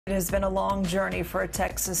It has been a long journey for a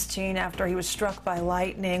Texas teen after he was struck by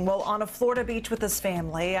lightning while on a Florida beach with his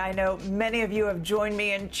family. I know many of you have joined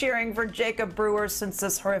me in cheering for Jacob Brewer since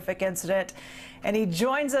this horrific incident. And he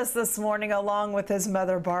joins us this morning along with his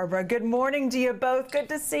mother, Barbara. Good morning to you both. Good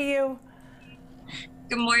to see you.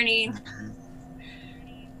 Good morning.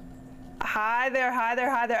 Hi there, hi there,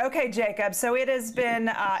 hi there. Okay, Jacob, so it has been,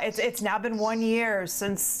 it's now been 1 year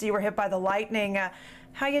since you were hit by the lightning.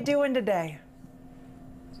 How you doing today?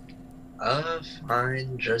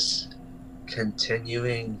 Fine, just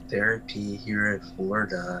continuing therapy here in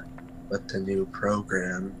Florida with the new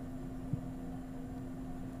program.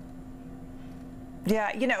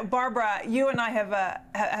 Yeah, you know, Barbara, you and I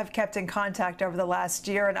have kept in contact over the last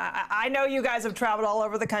year, and I know you guys have traveled all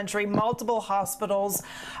over the country, multiple hospitals,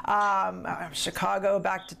 Chicago,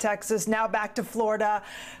 back to Texas, now back to Florida,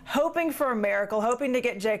 hoping for a miracle, hoping to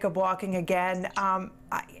get Jacob walking again.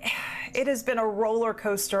 It has been a roller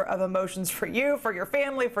coaster of emotions for you, for your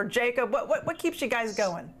family, for Jacob. What keeps you guys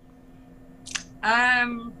going?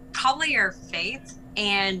 Probably our faith,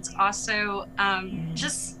 and also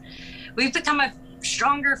just we've become a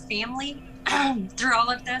stronger family through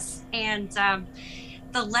all of this, and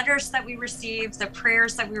the letters that we receive, the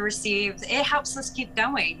prayers that we receive, it helps us keep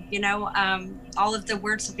going. You know, all of the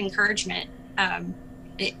words of encouragement.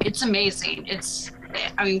 It's amazing.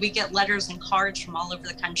 I mean, we get letters and cards from all over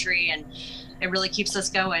the country, and it really keeps us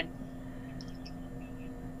going.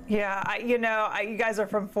 Yeah, you guys are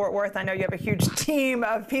from Fort Worth. I know you have a huge team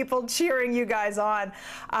of people cheering you guys on.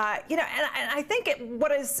 And I think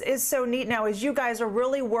what is so neat now is you guys are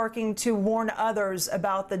really working to warn others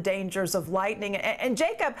about the dangers of lightning. And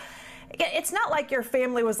Jacob, it's not like your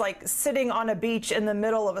family was like sitting on a beach in the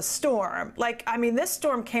middle of a storm. Like, I mean, this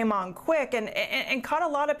storm came on quick and caught a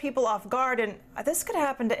lot of people off guard. And this could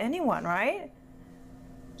happen to anyone, right?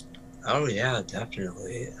 Oh yeah,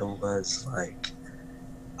 definitely. It was like,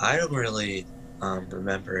 I don't really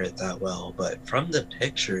remember it that well, but from the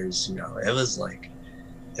pictures, you know, it was like,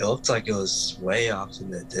 it looked like it was way off in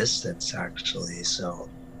the distance, actually. So,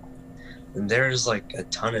 and there's like a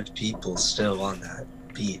ton of people still on that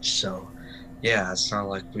beach. So, yeah, it's not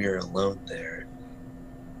like we were alone there.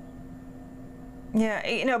 Yeah,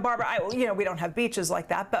 you know, Barbara, we don't have beaches like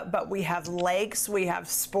that, but we have lakes, we have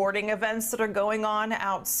sporting events that are going on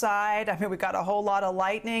outside. I mean, we got a whole lot of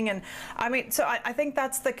lightning, and I mean, so I think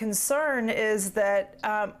that's the concern, is that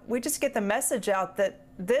we just get the message out that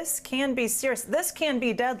this can be serious, this can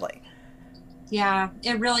be deadly. Yeah,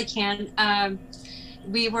 it really can.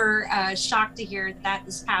 We were shocked to hear that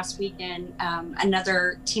this past weekend,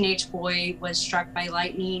 another teenage boy was struck by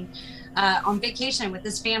lightning on vacation with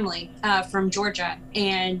his family from Georgia.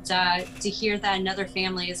 And to hear that another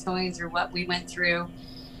family is going through what we went through,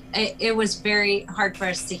 it was very hard for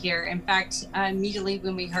us to hear. In fact, immediately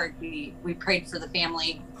when we heard, we prayed for the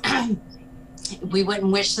family. We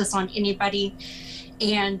wouldn't wish this on anybody.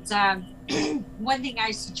 And one thing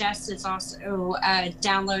I suggest is also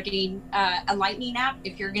downloading a lightning app.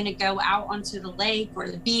 If you're going to go out onto the lake or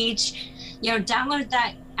the beach, you know, download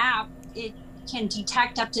that app. It can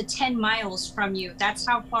detect up to 10 miles from you. That's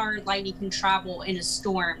how far lightning can travel in a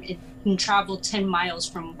storm. It can travel 10 miles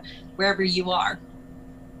from wherever you are.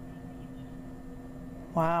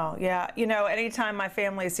 Wow. Yeah. You know, anytime my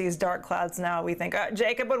family sees dark clouds now, we think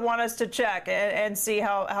Jacob would want us to check and see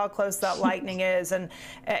how close that lightning is. And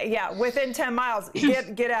yeah, within 10 miles,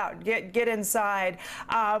 get out, get inside.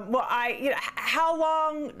 Well, how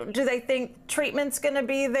long do they think treatment's going to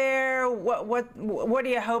be there? What are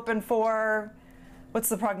you hoping for? What's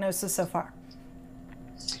the prognosis so far?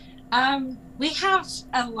 We have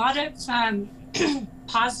a lot of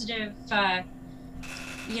positive. I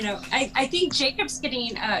think Jacob's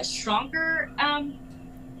getting stronger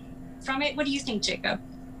from it. What do you think, Jacob?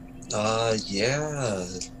 Yeah,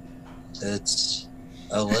 it's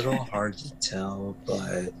a little hard to tell,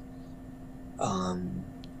 but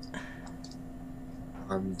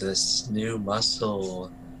this new muscle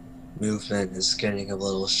movement is getting a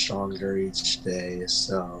little stronger each day,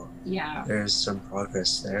 so yeah, there's some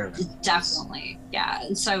progress there. Definitely, yeah.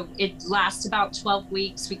 And so it lasts about 12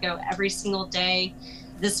 weeks. We go every single day.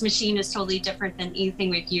 This machine is totally different than anything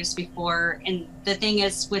we've used before. And the thing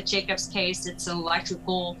is, with Jacob's case, it's an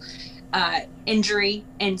electrical injury,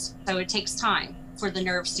 and so it takes time for the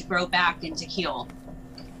nerves to grow back and to heal.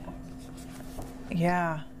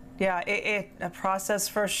 Yeah. Yeah, it's a process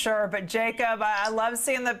for sure. But Jacob, I love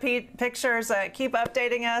seeing the pictures. Keep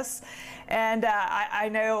updating us. And I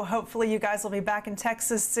know hopefully you guys will be back in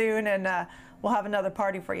Texas soon, and we'll have another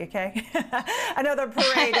party for you, okay? Another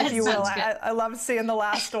parade, if you will. I love seeing the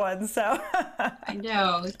last one. So I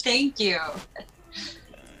know. Thank you.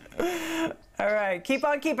 All right. Keep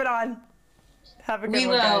on keeping on. Have a good one, We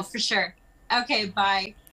will, guys. for sure. Okay, bye.